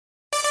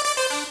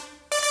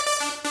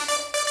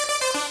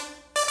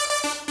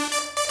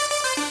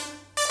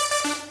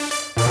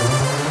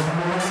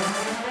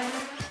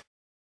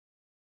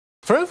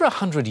For over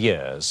 100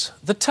 years,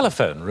 the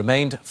telephone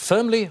remained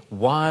firmly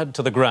wired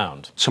to the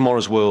ground.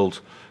 Tomorrow's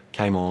World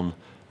came on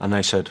and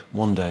they said,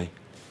 one day,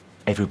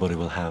 everybody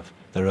will have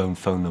their own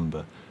phone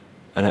number.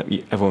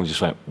 And everyone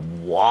just went,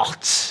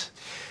 what?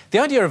 The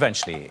idea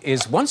eventually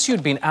is once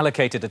you'd been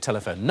allocated a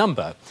telephone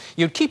number,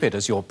 you'd keep it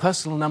as your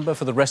personal number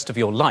for the rest of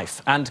your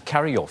life and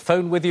carry your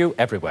phone with you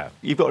everywhere.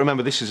 You've got to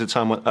remember, this is a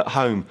time when, at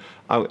home,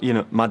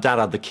 my dad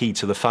had the key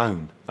to the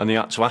phone and you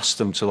had to ask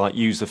them to, like,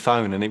 use the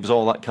phone, and it was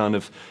all that kind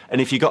of...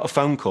 And if you got a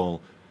phone call,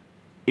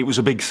 it was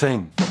a big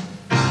thing.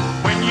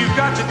 When you've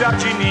got a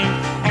dodgy knee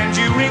and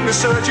you ring the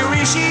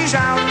surgery, she's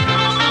out,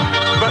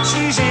 but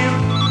she's in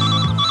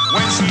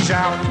when she's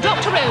out.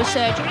 Dr. Rose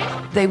surgery.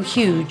 They were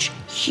huge,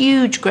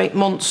 huge, great,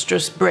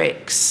 monstrous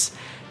bricks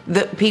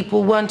that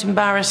people weren't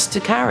embarrassed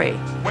to carry.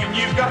 When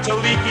you've got a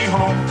leaky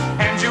home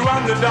and you're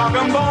under dog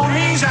and bone,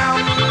 he's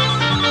out,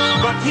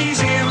 but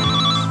he's in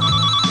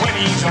when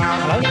he's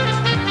out.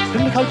 Hello?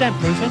 Couldn't we go damp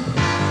proofing?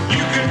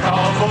 You can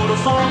call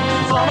Vodafone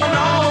from an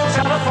old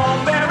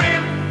telephone. They're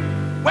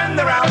in when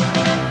they're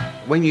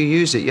out. When you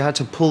use it, you had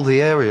to pull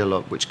the aerial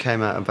up, which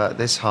came out about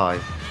this high.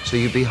 So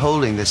you'd be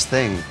holding this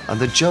thing, and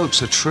the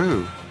jokes are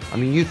true. I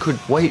mean, you could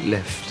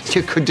weightlift.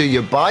 You could do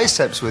your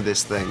biceps with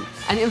this thing.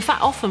 And in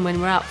fact, often when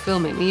we're out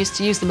filming, we used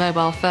to use the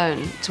mobile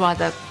phone to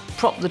either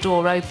prop the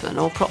door open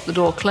or prop the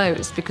door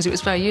closed because it was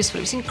very useful.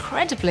 It was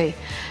incredibly,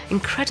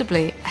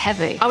 incredibly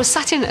heavy. I was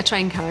sat in a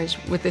train carriage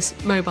with this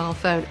mobile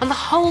phone and the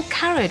whole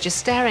carriage is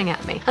staring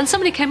at me. And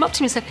somebody came up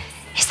to me and said,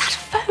 "Is that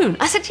a phone?"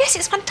 I said, "Yes,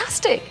 it's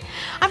fantastic.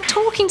 I'm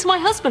talking to my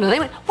husband." And they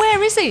went,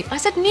 "Where is he?" I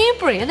said,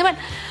 "Newbury." And they went,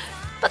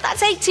 "But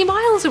that's 80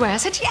 miles away." I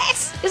said,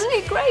 "Yes, isn't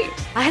it great?"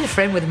 I had a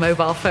friend with a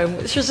mobile phone,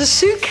 which was a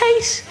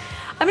suitcase.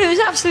 I mean, it was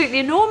absolutely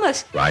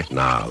enormous. Right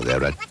now,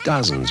 there are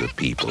dozens of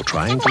people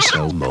trying to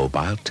sell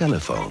mobile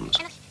telephones.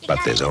 But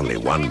there's only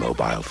one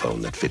mobile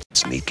phone that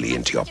fits neatly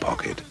into your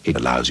pocket. It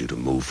allows you to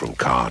move from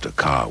car to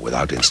car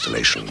without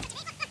installation.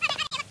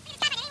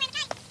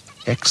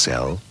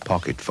 XL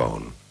Pocket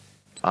Phone.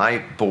 I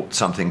bought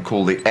something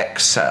called the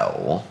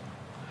XL,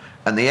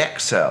 and the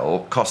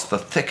XL cost the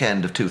thick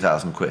end of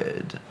 2,000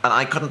 quid, and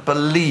I couldn't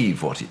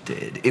believe what it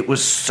did. It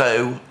was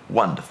so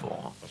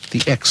wonderful.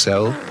 The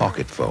XL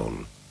Pocket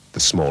Phone. The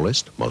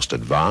smallest, most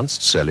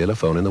advanced cellular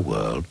phone in the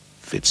world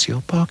fits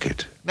your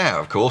pocket. Now,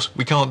 of course,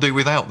 we can't do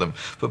without them,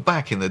 but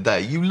back in the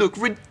day, you looked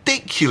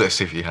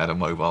ridiculous if you had a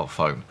mobile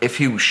phone. If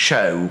you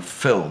show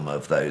film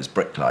of those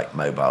brick-like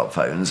mobile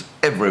phones,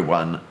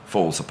 everyone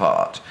falls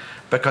apart,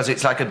 because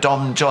it's like a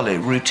Dom Jolly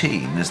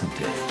routine, isn't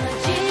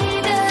it?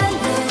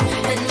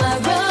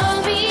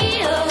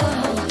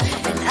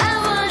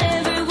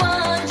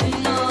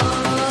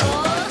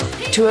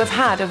 To have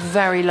had a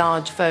very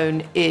large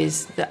phone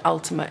is the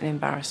ultimate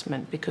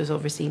embarrassment, because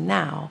obviously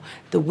now,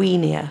 the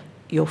weenier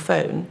your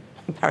phone,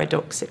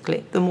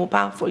 paradoxically, the more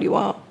powerful you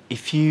are.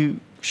 If you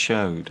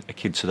showed a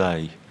kid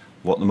today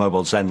what the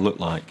mobiles then looked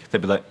like,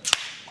 they'd be like,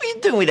 "What are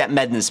you doing with that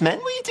madness, man?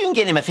 What are you doing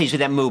getting in my face with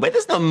that mobile?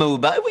 That's not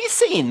mobile. What are you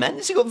saying, man?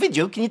 This has got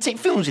video. Can you take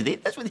films with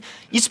it? That's what...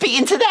 You speak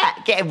into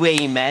that. Get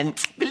away, man.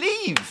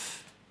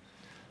 Believe."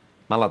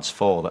 My lad's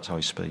 4, that's how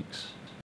he speaks.